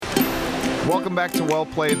Welcome back to Well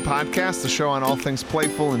Played Podcast, the show on all things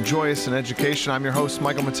playful and joyous in education. I'm your host,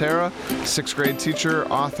 Michael Matera, sixth grade teacher,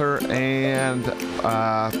 author, and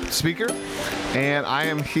speaker. And I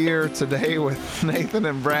am here today with Nathan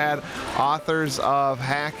and Brad, authors of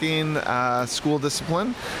Hacking School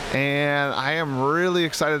Discipline. And I am really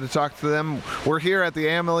excited to talk to them. We're here at the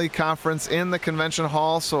AMLE conference in the convention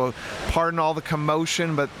hall, so pardon all the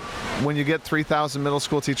commotion, but when you get 3,000 middle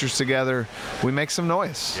school teachers together, we make some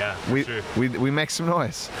noise. Yeah, sure. We make some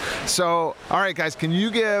noise. So, all right, guys, can you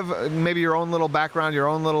give maybe your own little background, your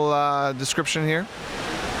own little description here?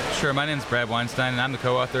 Sure. My name is Brad Weinstein, and I'm the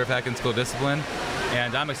co-author of Hacking School Discipline.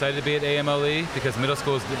 And I'm excited to be at AMLE because middle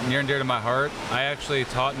school is near and dear to my heart. I actually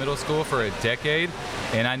taught middle school for a decade,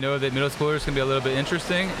 and I know that middle schoolers can be a little bit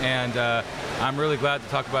interesting. And I'm really glad to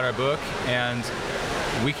talk about our book. And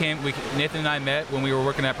Nathan and I met when we were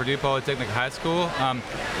working at Purdue Polytechnic High School.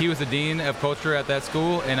 He was the dean of culture at that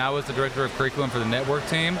school, and I was the director of curriculum for the network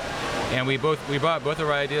team. And we brought both of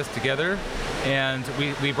our ideas together, and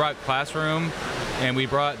we brought classroom, and we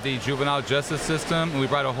brought the juvenile justice system, and we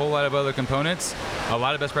brought a whole lot of other components, a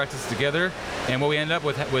lot of best practices together. And what we ended up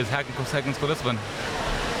with was Hacking School Discipline.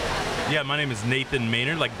 Yeah, my name is Nathan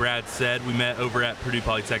Maynard. Like Brad said, we met over at Purdue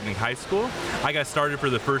Polytechnic High School. I got started for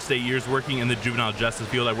the first 8 years working in the juvenile justice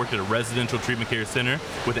field. I worked at a residential treatment care center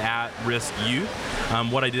with at-risk youth.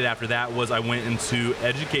 What I did after that was I went into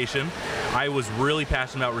education. I was really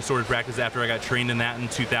passionate about restorative practice after I got trained in that in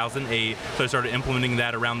 2008. So I started implementing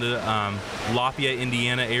that around the Lafayette,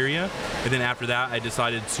 Indiana area. And then after that, I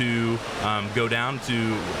decided to go down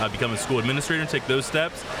to become a school administrator and take those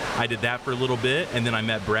steps. I did that for a little bit, and then I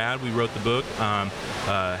met Brad. We wrote the book,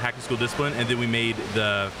 Hacking School Discipline, and then we made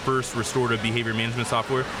the first restorative behavior management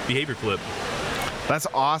software, Behavior Flip. That's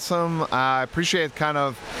awesome. I appreciate kind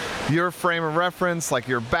of your frame of reference, like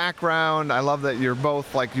your background. I love that you're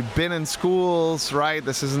both, like, you've been in schools, right?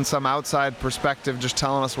 This isn't some outside perspective just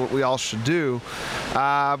telling us what we all should do.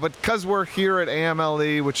 But because we're here at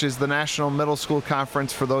AMLE, which is the National Middle School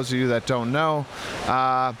Conference, for those of you that don't know,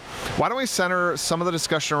 why don't we center some of the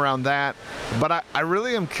discussion around that? But I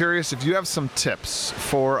really am curious if you have some tips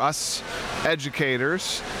for us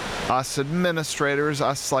educators, us administrators,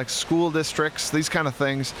 us like school districts, these kind of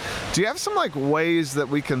things. Do you have some like ways that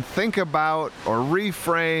we can think about or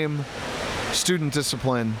reframe student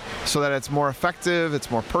discipline so that it's more effective, it's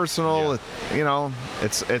more personal,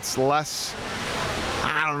 it's less,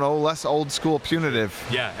 less old school punitive?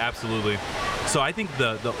 Yeah, absolutely. So I think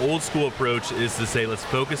the old school approach is to say, let's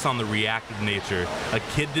focus on the reactive nature. A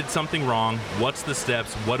kid did something wrong. What's the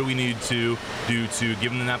steps? What do we need to do to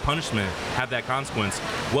give them that punishment, have that consequence?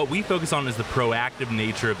 What we focus on is the proactive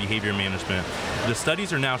nature of behavior management. The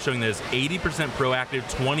studies are now showing that it's 80% proactive,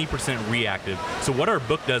 20% reactive. So what our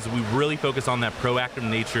book does is we really focus on that proactive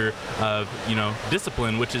nature of,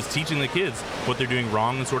 discipline, which is teaching the kids what they're doing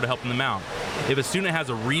wrong and sort of helping them out. If a student has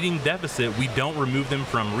a reading deficit, we don't remove them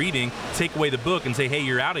from reading, take away the book and say, hey,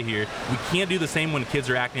 you're out of here. We can't do the same when kids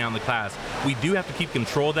are acting out in the class. We do have to keep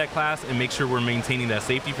control of that class and make sure we're maintaining that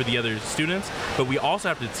safety for the other students, but we also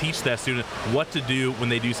have to teach that student what to do when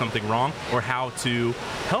they do something wrong or how to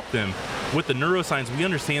help them. With the neuroscience, we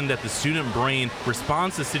understand that the student brain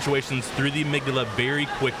responds to situations through the amygdala very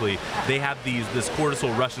quickly. They have this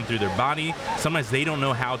cortisol rushing through their body. Sometimes they don't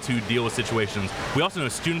know how to deal with situations. We also know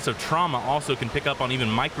students of trauma also can pick up on even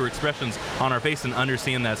micro expressions on our face and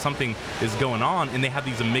understand that something is going on, and they have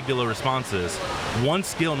these amygdala responses. One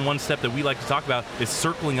skill and one step that we like to talk about is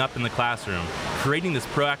circling up in the classroom, creating this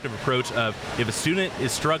proactive approach of, if a student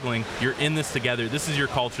is struggling, you're in this together, this is your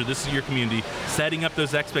culture, this is your community, setting up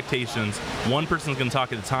those expectations. One person's going to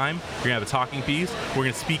talk at a time. You're going to have a talking piece. We're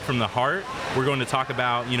going to speak from the heart. We're going to talk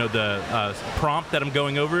about, the prompt that I'm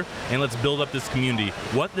going over, and let's build up this community.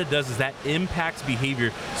 What that does is that impacts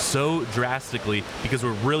behavior so drastically because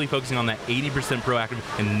we're really focusing on that 80% proactive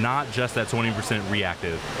and not just that 20%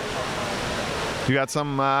 reactive. You got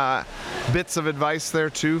some bits of advice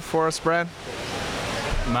there too for us, Brad?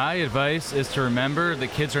 My advice is to remember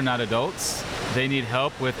that kids are not adults. They need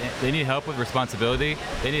help with responsibility.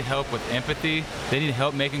 They need help with empathy. They need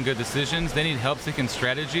help making good decisions. They need help thinking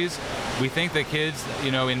strategies. We think that kids,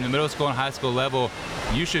 in the middle school and high school level,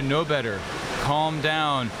 you should know better. Calm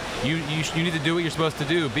down. You need to do what you're supposed to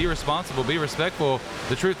do. Be responsible. Be respectful.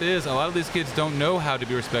 The truth is, a lot of these kids don't know how to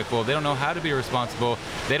be respectful. They don't know how to be responsible.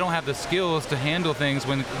 They don't have the skills to handle things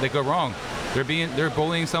when they go wrong. They're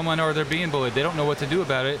bullying someone or they're being bullied. They don't know what to do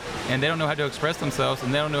about it, and they don't know how to express themselves,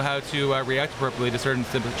 and they don't know how to react appropriately to certain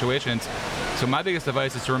situations. So my biggest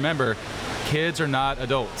advice is to remember, kids are not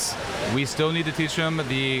adults. We still need to teach them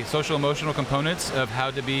the social emotional components of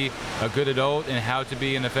how to be a good adult and how to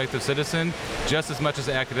be an effective citizen, just as much as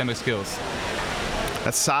the academic skills.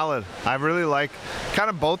 That's solid. I really like kind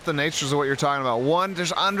of both the natures of what you're talking about. One,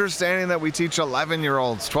 just understanding that we teach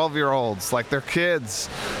 11-year-olds, 12-year-olds, like they're kids.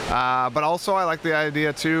 But also I like the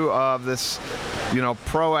idea too of this,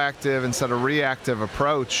 proactive instead of reactive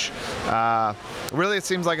approach. Really, it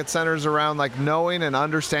seems like it centers around like knowing and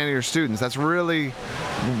understanding your students. That's really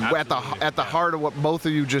at the heart of what both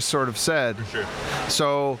of you just sort of said. For sure.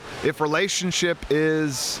 So if relationship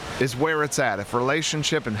is where it's at, if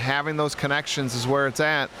relationship and having those connections is where it's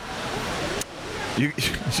at, you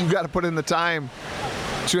got to put in the time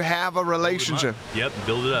to have a relationship. Yep,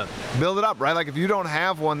 build it up. Build it up, right? Like if you don't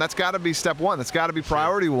have one, that's got to be step one. That's got to be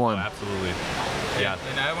priority one. Oh, absolutely. Yeah.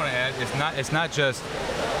 And I want to add, it's not just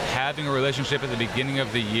having a relationship at the beginning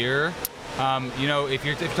of the year. If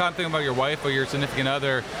you're talking about your wife or your significant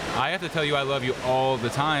other, I have to tell you I love you all the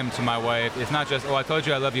time to my wife. It's not just, I told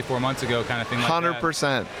you I love you 4 months ago kind of thing like 100%.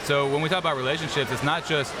 that. So when we talk about relationships, it's not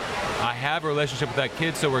just I have a relationship with that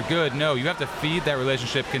kid so we're good. No, you have to feed that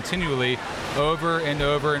relationship continually over and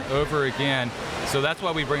over and over again. So that's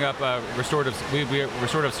why we bring up restorative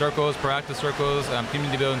circles, proactive circles,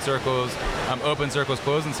 community building circles, open circles,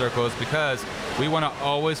 closing circles, because we want to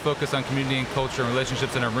always focus on community and culture and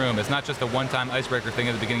relationships in a room. It's not just a one-time icebreaker thing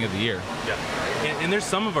at the beginning of the year. Yeah. And there's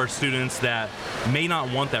some of our students that may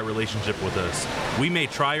not want that relationship with us. We may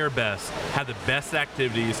try our best, have the best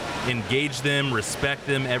activities, engage them, respect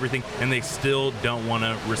them, everything, and they still don't want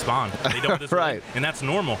to respond. They don't want to right. And that's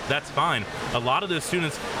normal. That's fine. A lot of those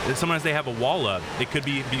students, sometimes they have a wall up. It could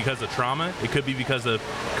be because of trauma. It could be because of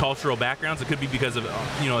cultural backgrounds. It could be because of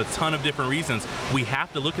a ton of different reasons. We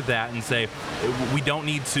have to look at that and say we don't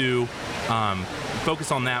need to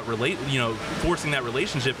focus on that forcing that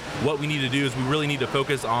relationship. What we need to do is we really need to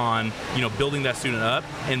focus on building that student up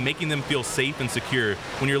and making them feel safe and secure.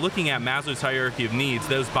 When you're looking at Maslow's hierarchy of needs,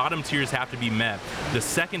 those bottom tiers have to be met. The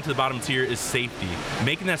second to the bottom tier is safety.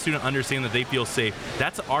 Making that student understand that they feel safe.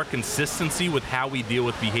 That's our consistency with how we deal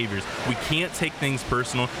with behaviors. We can't take things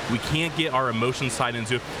personal. We can't get our emotions tied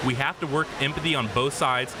into it. We have to work empathy on both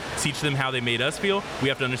sides, teach them how they made us feel. We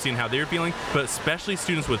have to understand how they're feeling, but especially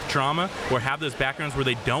students with trauma or have those backgrounds where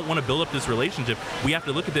they don't want to build up this relationship, we have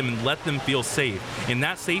to look at them and let them feel safe. And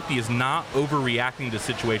that safety is not overreacting to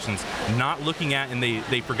situations, not looking at and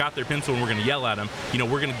they forgot their pencil and we're going to yell at them.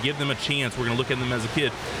 We're going to give them a chance. We're going to look at them as a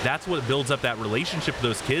kid. That's what builds up that relationship with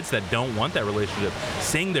those kids that don't want that relationship.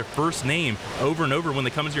 Saying their first name over and over when they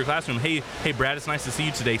come into your classroom, hey Brad, it's nice to see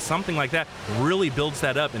you today. Something like that really builds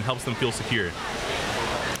that up and helps them feel secure.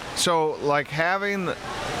 So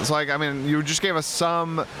you just gave us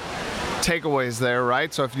some takeaways there,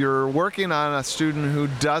 right? So if you're working on a student who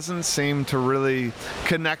doesn't seem to really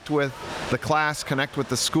connect with the class, connect with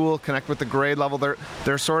the school, connect with the grade level,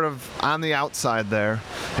 they're sort of on the outside there,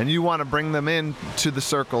 and you want to bring them in to the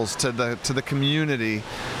circles, to the community.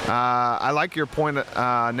 I like your point,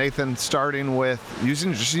 Nathan, starting with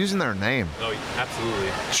using their name. Oh,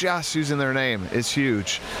 absolutely. Just using their name is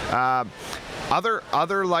huge. Other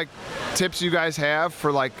tips you guys have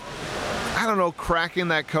for cracking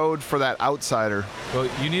that code for that outsider? Well,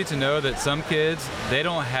 you need to know that some kids, they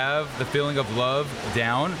don't have the feeling of love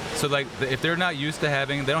down. So if they're not used to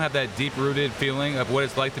they don't have that deep-rooted feeling of what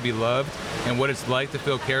it's like to be loved and what it's like to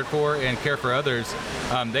feel cared for and care for others,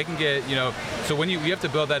 they can get, so when you have to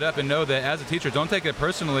build that up and know that as a teacher, don't take it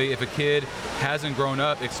personally if a kid hasn't grown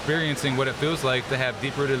up experiencing what it feels like to have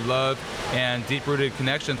deep-rooted love and deep-rooted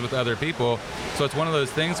connections with other people. So it's one of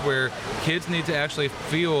those things where kids need to actually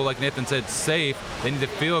feel, like Nathan said, safe. They need to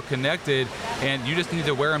feel connected, and you just need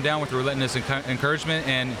to wear them down with relentless encouragement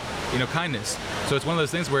and kindness. So it's one of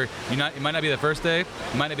those things where it might not be the first day,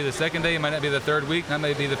 it might not be the second day, it might not be the third week, it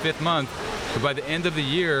might be the 5th month, but by the end of the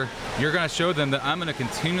year, you're going to show them that I'm going to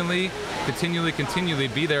continually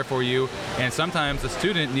be there for you. And sometimes the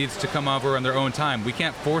student needs to come over on their own time. We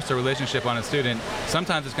can't force a relationship on a student.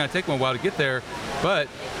 Sometimes it's going to take them a while to get there, but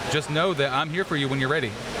just know that I'm here for you when you're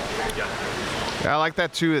ready. Yeah, I like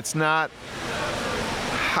that too. It's not,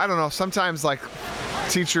 sometimes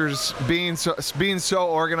teachers being so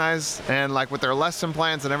organized and with their lesson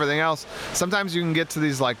plans and everything else, sometimes you can get to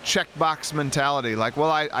these checkbox mentality.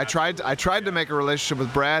 I tried to make a relationship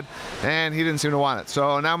with Brad and he didn't seem to want it.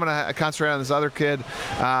 So now I'm gonna concentrate on this other kid.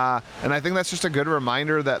 And I think that's just a good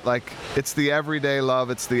reminder that it's the everyday love,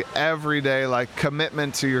 it's the everyday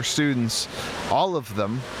commitment to your students, all of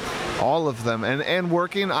them, and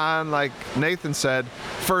working on, like Nathan said,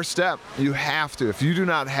 first step, you have to. If you do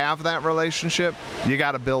not have that relationship, you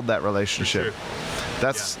got to build that relationship.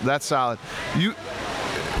 That's solid.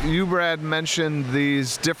 You, Brad, mentioned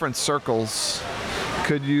these different circles.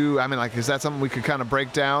 Could you, I mean, like, is that something we could kind of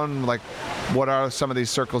break down? Like, what are some of these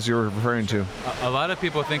circles you're referring to? A lot of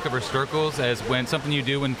people think of our circles as when something you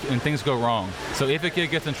do when things go wrong. So if a kid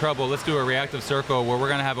gets in trouble, let's do a reactive circle where we're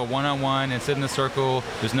going to have a one-on-one and sit in the circle.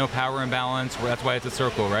 There's no power imbalance. That's why it's a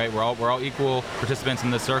circle, right? We're all equal participants in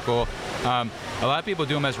the circle. A lot of people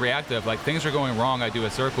do them as reactive, like things are going wrong, I do a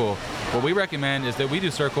circle. What we recommend is that we do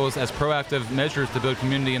circles as proactive measures to build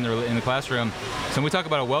community in the classroom. So when we talk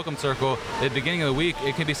about a welcome circle, at the beginning of the week,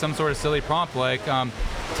 it can be some sort of silly prompt like,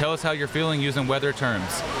 tell us how you're feeling using weather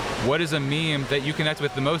terms. What is a meme that you connect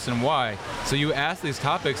with the most and why? So you ask these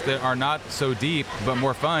topics that are not so deep, but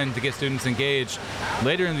more fun to get students engaged.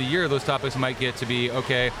 Later in the year, those topics might get to be,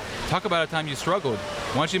 okay, talk about a time you struggled.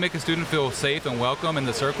 Once you make a student feel safe and welcome in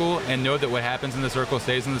the circle and know that what happens in the circle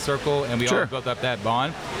stays in the circle and we all built up that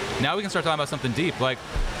bond, now we can start talking about something deep, like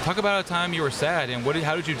talk about a time you were sad and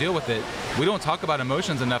how did you deal with it? We don't talk about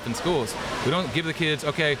emotions enough in schools. We don't give the kids,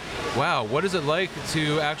 okay, wow, what is it like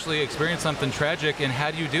to actually experience something tragic and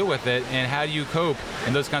how do you deal with it and how do you cope?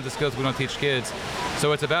 And those kinds of skills we don't teach kids.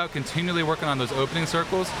 So it's about continually working on those opening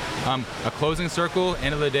circles. A closing circle,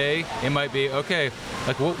 end of the day, it might be, okay,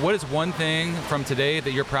 like what is one thing from today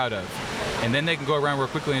that you're proud of? And then they can go around real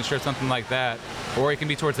quickly and share something like that. Or it can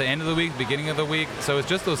be towards the end of the week, beginning of the week. So it's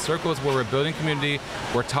just those circles where we're building community,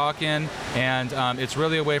 we're talking, and it's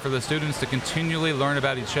really a way for the students to continually learn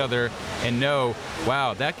about each other and know,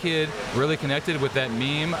 wow, that kid really connected with that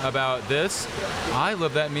meme about this. I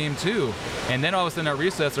love that meme too. And then all of a sudden at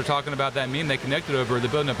recess, they're talking about that meme they connected over, they're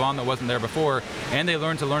building a bond that wasn't there before, and they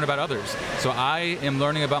learn to learn about others. So I am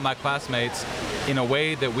learning about my classmates in a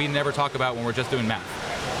way that we never talk about when we're just doing math.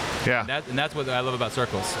 Yeah. And that's what I love about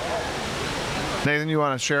circles. Nathan, you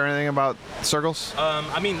want to share anything about circles?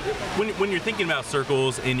 I mean, when you're thinking about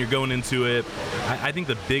circles and you're going into it, I think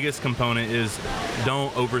the biggest component is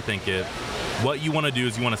don't overthink it. What you want to do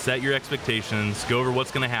is you want to set your expectations, go over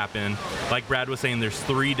what's going to happen. Like Brad was saying, there's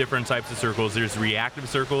 3 different types of circles. There's reactive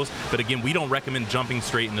circles, but again, we don't recommend jumping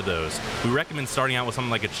straight into those. We recommend starting out with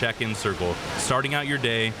something like a check-in circle, starting out your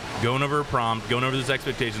day, going over a prompt, going over those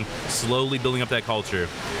expectations, slowly building up that culture.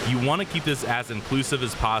 You want to keep this as inclusive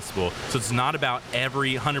as possible. So it's not about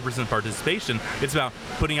every 100% participation. It's about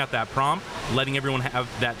putting out that prompt, letting everyone have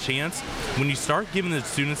that chance. When you start giving the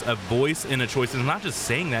students a voice and a choice, it's not just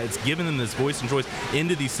saying that, it's giving them this voice and choice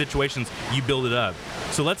into these situations, you build it up.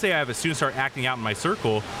 So let's say I have a student start acting out in my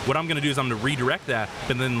circle, what I'm going to do is I'm going to redirect that,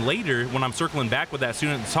 but then later when I'm circling back with that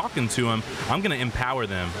student and talking to them, I'm going to empower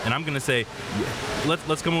them and I'm going to say,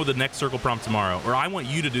 let's come up with the next circle prompt tomorrow, or I want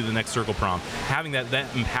you to do the next circle prompt. Having that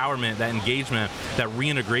empowerment, that engagement, that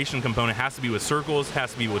reintegration component has to be with circles,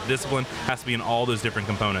 has to be with discipline, has to be in all those different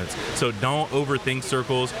components. So don't overthink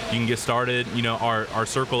circles. You can get started. You know, our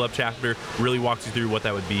Circle Up chapter really walks you through what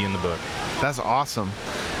that would be in the book. That's awesome.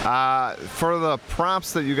 For the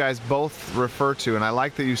prompts that you guys both refer to, and I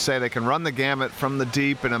like that you say they can run the gamut from the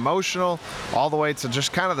deep and emotional all the way to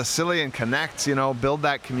just kind of the silly and connect, you know, build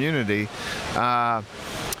that community.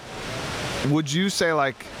 Would you say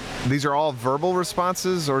like these are all verbal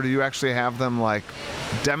responses, or do you actually have them like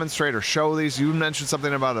demonstrate or show these? You mentioned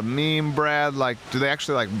something about a meme, Brad. Like, do they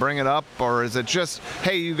actually like bring it up, or is it just,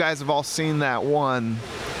 hey, you guys have all seen that one,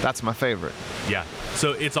 that's my favorite? Yeah.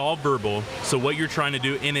 So it's all verbal. So what you're trying to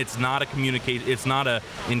do, and it's not a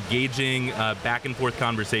engaging back and forth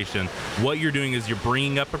conversation. What you're doing is you're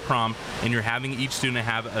bringing up a prompt and you're having each student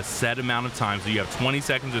have a set amount of time. So you have 20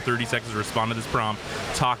 seconds or 30 seconds to respond to this prompt,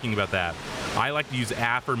 talking about that. I like to use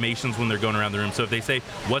affirmations when they're going around the room. So if they say,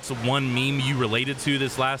 what's one meme you related to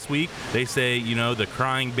this last week? They say, you know, the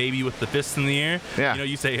crying baby with the fists in the air. Yeah. You know,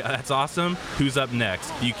 you say, that's awesome. Who's up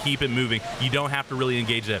next? You keep it moving. You don't have to really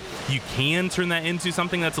engage that. You can turn that into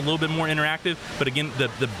something that's a little bit more interactive. But again,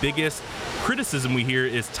 the biggest criticism we hear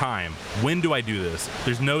is time. When do I do this?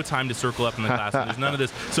 There's no time to circle up in the classroom. There's none of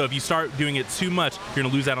this. So if you start doing it too much, you're going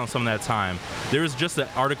to lose out on some of that time. There was just an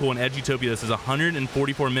article in Edutopia that says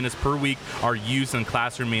 144 minutes per week are used in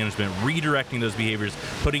classroom management, redirecting those behaviors,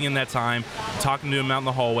 putting in that time, talking to them out in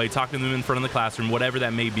the hallway, talking to them in front of the classroom, whatever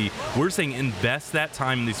that may be. We're saying invest that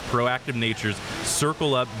time in these proactive natures,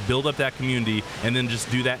 circle up, build up that community, and then just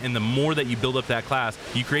do that. And the more that you build up that class,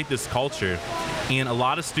 you create this culture. And a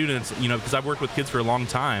lot of students, because I've worked with kids for a long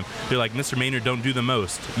time, they're like, Mr. Maynard, don't do the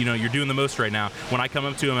most. You're doing the most right now. When I come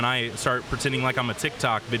up to them and I start pretending like I'm a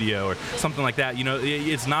TikTok video or something like that,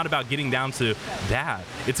 it's not about getting down to that.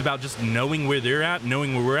 It's about just knowing where they're at,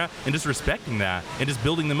 knowing where we're at, and just respecting that and just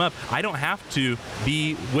building them up. I don't have to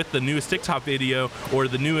be with the newest TikTok video or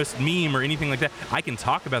the newest meme or anything like that. I can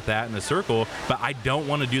talk about that in a circle, but I don't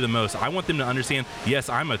want to do the most. I want them to understand, yes,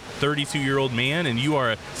 I'm a 32-year-old man and you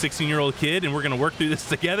are a 16-year-old kid, and we're going to work through this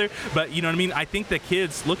together. But you know what I mean? I think that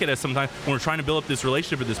kids look at us sometimes when we're trying to build up this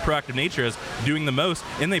relationship or this proactive nature as doing the most,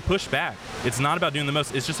 and they push back. It's not about doing the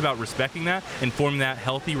most. It's just about respecting that and forming that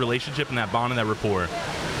healthy relationship and that bond and that rapport.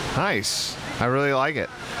 Nice. I really like it.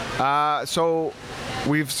 So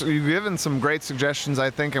you've given some great suggestions, I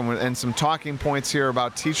think, and some talking points here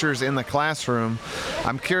about teachers in the classroom.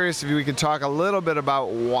 I'm curious if we could talk a little bit about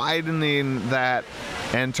widening that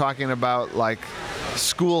and talking about like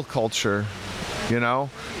school culture.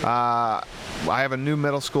 I have a new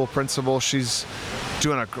middle school principal. She's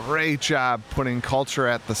doing a great job putting culture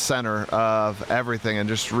at the center of everything and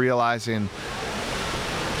just realizing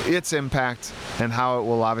its impact and how it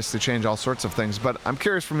will obviously change all sorts of things. But I'm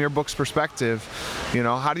curious from your book's perspective,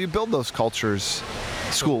 how do you build those cultures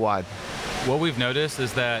school-wide? What we've noticed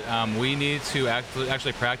is that we need to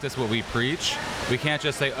actually practice what we preach. We can't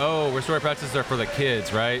just say, oh, restorative practices are for the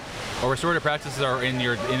kids, right? Or restorative practices are in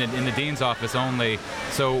the dean's office only.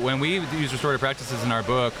 So when we use restorative practices in our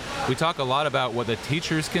book, we talk a lot about what the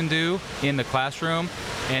teachers can do in the classroom,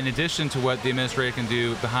 in addition to what the administrator can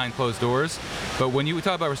do behind closed doors. But when we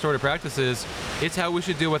talk about restorative practices, it's how we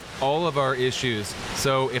should deal with all of our issues.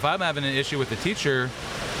 So if I'm having an issue with the teacher,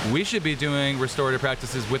 we should be doing restorative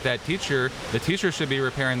practices with that teacher. The teacher should be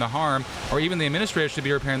repairing the harm, or even the administrator should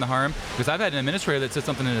be repairing the harm. Because I've had an administrator that said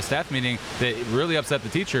something in a staff meeting that really upset the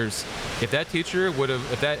teachers. If that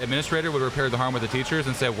administrator would have repaired the harm with the teachers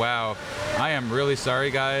and said, "Wow, I am really sorry,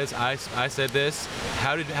 guys. I said this.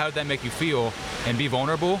 How did that make you feel?" and be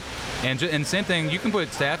vulnerable. And same thing, you can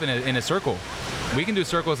put staff in a circle. We can do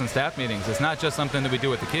circles in staff meetings. It's not just something that we do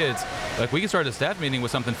with the kids. Like, we can start a staff meeting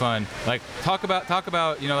with something fun. Like, talk about,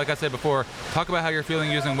 like I said before, talk about how you're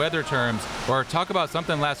feeling using weather terms, or talk about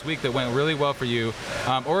something last week that went really well for you.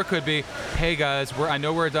 Or it could be, hey guys, I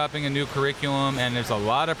know we're adopting a new curriculum and there's a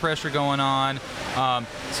lot of pressure going on.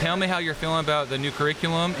 Tell me how you're feeling about the new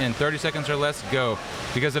curriculum in 30 seconds or less, go.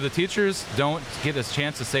 Because if the teachers don't get a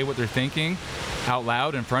chance to say what they're thinking out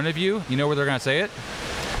loud in front of you, you know where they're gonna say it?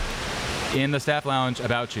 In the staff lounge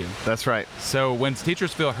about you. That's right. So when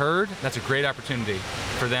teachers feel heard, that's a great opportunity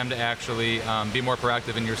for them to actually be more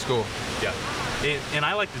proactive in your school. Yeah. And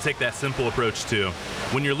I like to take that simple approach too.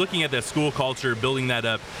 When you're looking at that school culture, building that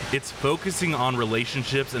up, it's focusing on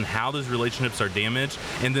relationships and how those relationships are damaged,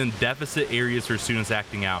 and then deficit areas for students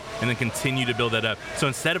acting out, and then continue to build that up. So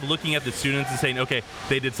instead of looking at the students and saying, okay,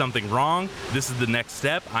 they did something wrong, this is the next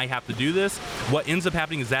step, I have to do this, what ends up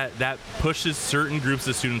happening is that pushes certain groups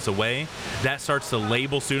of students away, that starts to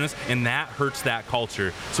label students, and that hurts that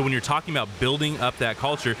culture. So when you're talking about building up that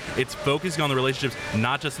culture, it's focusing on the relationships,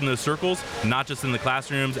 not just in those circles, not just in the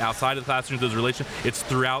classrooms, outside of the classrooms, those relationships. It's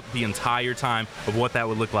throughout the entire time of what that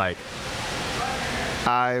would look like.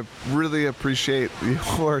 I really appreciate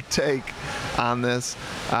your take on this.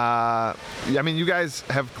 I mean, you guys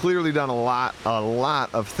have clearly done a lot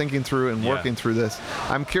of thinking through and working through this.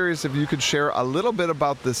 I'm curious if you could share a little bit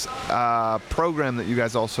about this program that you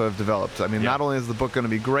guys also have developed. I mean, not only is the book going to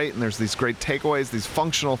be great and there's these great takeaways, these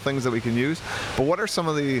functional things that we can use, but what are some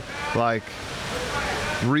of the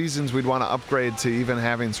reasons we'd want to upgrade to even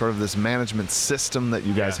having sort of this management system that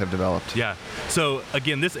you guys have developed? Yeah. So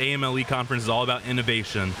again, this AMLE conference is all about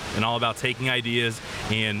innovation and all about taking ideas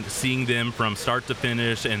and seeing them from start to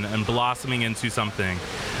finish and blossoming into something.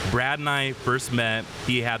 Brad and I first met,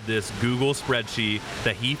 he had this Google spreadsheet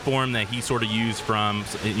that he formed that he sort of used from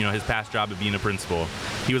his past job of being a principal.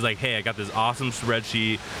 He was like, hey, I got this awesome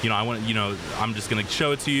spreadsheet, I'm just going to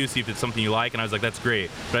show it to you, see if it's something you like. And I was like, that's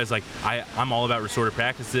great. But I was like, I'm all about restorative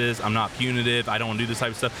practices. I'm not punitive. I don't want to do this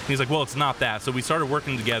type of stuff. And he's like, well, it's not that. So we started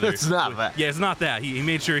working together. It's not that. Yeah, it's not that. He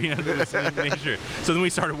made sure, he made sure. So then we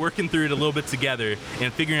started working through it a little bit together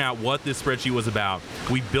and figuring out what this spreadsheet was about.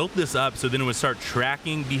 We built this up so then it would start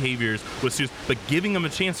tracking behaviors with students, but giving them a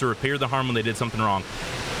chance to repair the harm when they did something wrong.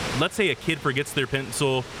 let's say a kid forgets their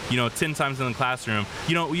pencil, 10 times in the classroom.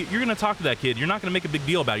 You're going to talk to that kid. You're not going to make a big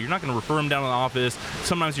deal about it. You're not going to refer them down to the office.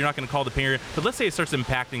 Sometimes you're not going to call the parent. But let's say it starts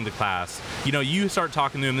impacting the class. You start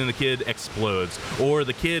talking to them, then the kid explodes. Or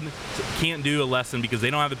the kid can't do a lesson because they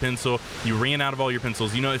don't have a pencil. You ran out of all your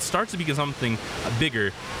pencils. It starts to become something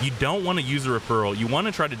bigger. You don't want to use a referral. You want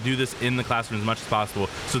to try to do this in the classroom as much as possible.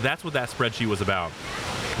 So that's what that spreadsheet was about.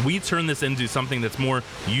 We turn this into something that's more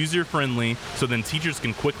user-friendly, so then teachers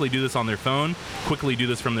can quickly do this on their phone, quickly do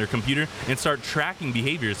this from their computer, and start tracking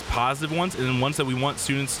behaviors, positive ones, and then ones that we want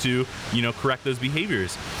students to, correct those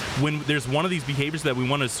behaviors. When there's one of these behaviors that we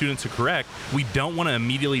want a student to correct, we don't want to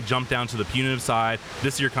immediately jump down to the punitive side.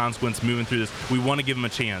 This is your consequence, moving through this. We want to give them a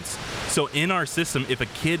chance. So in our system, if a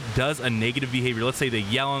kid does a negative behavior, let's say they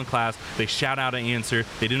yell in class, they shout out an answer,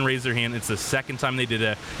 they didn't raise their hand, it's the second time they did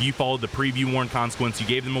it, you followed the preview warn consequence, you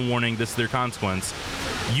gave them a warning, this is their consequence.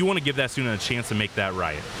 You want to give that student a chance to make that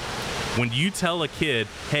right. When you tell a kid,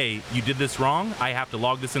 hey, you did this wrong, I have to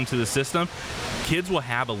log this into the system, kids will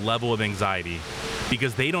have a level of anxiety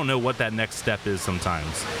because they don't know what that next step is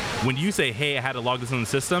sometimes. When you say, hey, I had to log this in the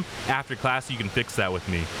system, after class you can fix that with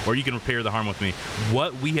me, or you can repair the harm with me.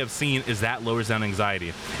 What we have seen is that lowers down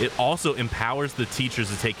anxiety. It also empowers the teachers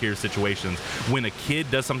to take care of situations. When a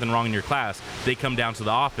kid does something wrong in your class, they come down to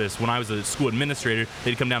the office. When I was a school administrator,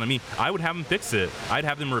 they'd come down to me. I would have them fix it. I'd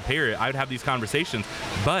have them repair it. I would have these conversations.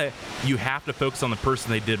 But you have to focus on the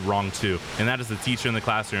person they did wrong to, and that is the teacher in the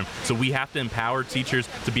classroom. So we have to empower teachers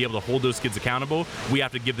to be able to hold those kids accountable. We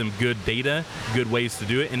have to give them good data, good ways to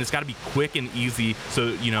do it, and it's got to be quick and easy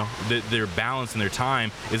so their balance and their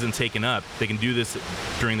time isn't taken up. They can do this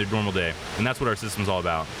during their normal day, and that's what our system's all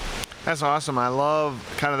about. That's awesome. I love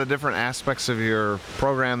kind of the different aspects of your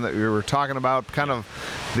program that we were talking about. Kind of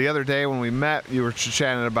the other day when we met, you were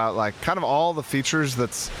chatting about like kind of all the features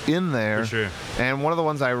that's in there. For sure. And one of the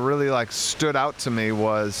ones I really like stood out to me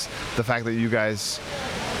was the fact that you guys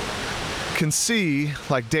can see,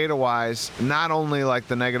 like data-wise, not only like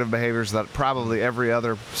the negative behaviors that probably every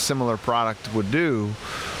other similar product would do,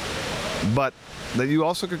 but that you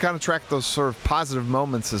also could kind of track those sort of positive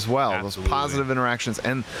moments as well. Absolutely. Those positive interactions,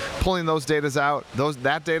 and pulling those data out,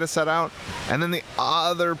 that data set out. And then the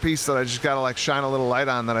other piece that I just got to like shine a little light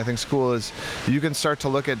on that I think is cool is you can start to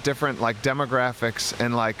look at different like demographics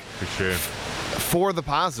and like For sure. for the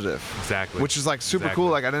positive. Exactly. Which is like super Exactly.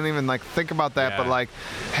 cool. Like I didn't even like think about that, Yeah. but like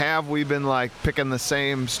have we been like picking the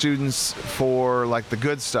same students for like the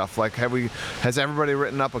good stuff? Like has everybody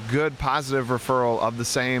written up a good positive referral of the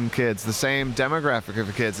same kids, the same demographic of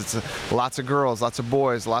the kids? It's lots of girls, lots of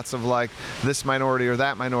boys, lots of like this minority or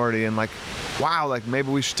that minority, and like wow, like maybe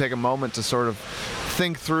we should take a moment to sort of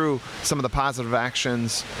think through some of the positive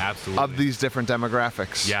actions Absolutely. of these different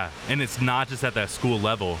demographics. Yeah, and it's not just at that school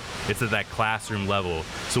level, it's at that classroom level.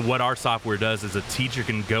 So what our software does is a teacher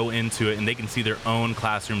can go into it and they can see their own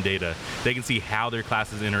classroom data. They can see how their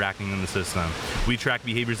class is interacting in the system. We track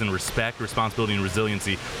behaviors in respect, responsibility, and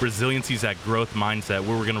resiliency. Resiliency is that growth mindset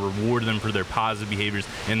where we're going to reward them for their positive behaviors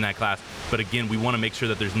in that class. But again, we want to make sure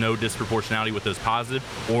that there's no disproportionality with those positive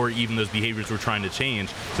or even those behaviors we're trying to change.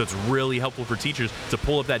 So it's really helpful for teachers to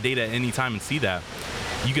pull up that data at any time and see that.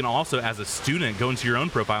 You can also, as a student, go into your own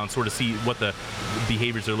profile and sort of see what the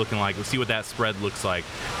behaviors are looking like, see what that spread looks like.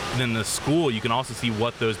 And then the school, you can also see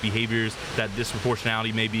what those behaviors, that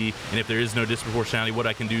disproportionality may be, and if there is no disproportionality, what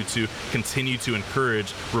I can do to continue to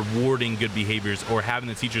encourage rewarding good behaviors or having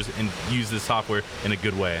the teachers use this software in a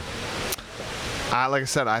good way. Like I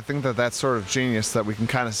said, I think that that's sort of genius that we can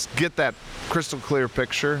kind of get that crystal clear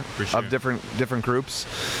picture For sure. of different groups.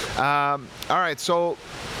 All right, so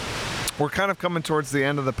we're kind of coming towards the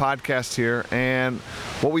end of the podcast here, and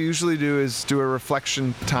what we usually do is do a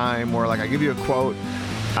reflection time where like I give you a quote.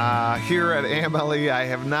 Here at AMLE, I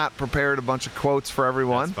have not prepared a bunch of quotes for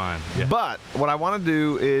everyone. That's fine. Yeah. But what I want to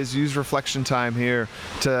do is use reflection time here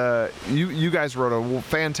to, you guys wrote a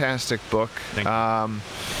fantastic book. Thank you.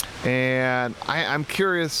 And I'm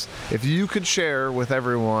curious if you could share with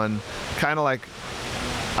everyone kind of like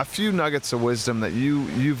a few nuggets of wisdom that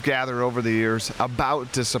you've gathered over the years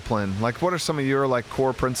about discipline. Like what are some of your like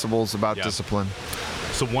core principles about Yeah. discipline?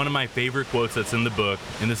 So one of my favorite quotes that's in the book,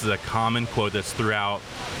 and this is a common quote that's throughout,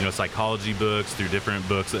 psychology books, through different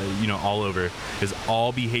books, all over, is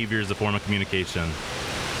all behavior is a form of communication.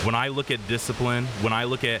 When I look at discipline, when I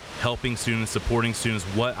look at helping students, supporting students,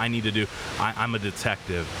 what I need to do, I'm a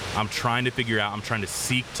detective. I'm trying to figure out, I'm trying to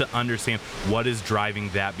seek to understand what is driving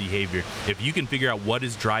that behavior. If you can figure out what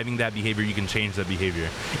is driving that behavior, you can change that behavior.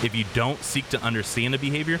 If you don't seek to understand a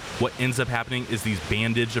behavior, what ends up happening is these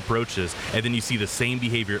bandage approaches, and then you see the same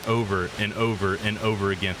behavior over and over and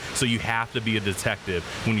over again. So you have to be a detective.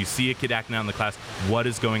 When you see a kid acting out in the class, what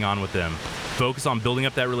is going on with them? Focus on building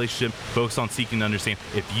up that relationship, focus on seeking to understand.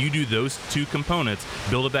 If you do those two components,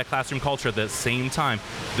 build up that classroom culture at the same time,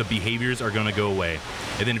 the behaviors are going to go away.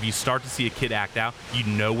 And then if you start to see a kid act out, you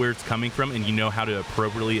know where it's coming from and you know how to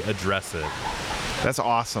appropriately address it. That's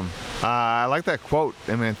awesome. I like that quote.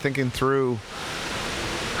 I mean, thinking through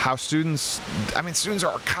how students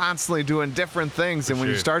are constantly doing different things, and when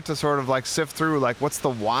you start to sort of like sift through like what's the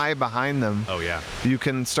why behind them, you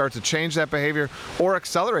can start to change that behavior or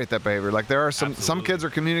accelerate that behavior. Like there are some kids are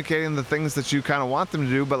communicating the things that you kind of want them to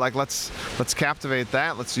do, but like let's captivate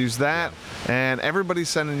that, let's use that, and everybody's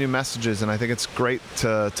sending you messages, and I think it's great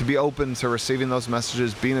to be open to receiving those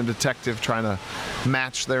messages, being a detective, trying to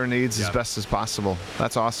match their needs as best as possible.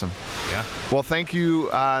 That's awesome. Yeah. Well, thank you,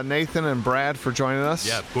 Nathan and Brad, for joining us.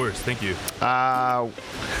 Yeah, of course. Thank you.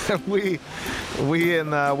 We in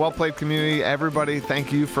the Well Played community, everybody,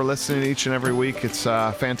 thank you for listening each and every week. It's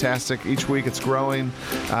fantastic. Each week it's growing.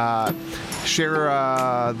 Share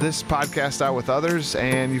this podcast out with others,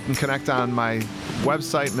 and you can connect on my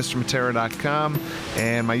website, mrmatera.com,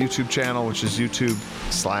 and my YouTube channel, which is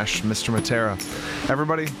YouTube/Mr. Matera.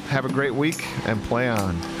 Everybody, have a great week and play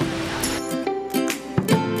on.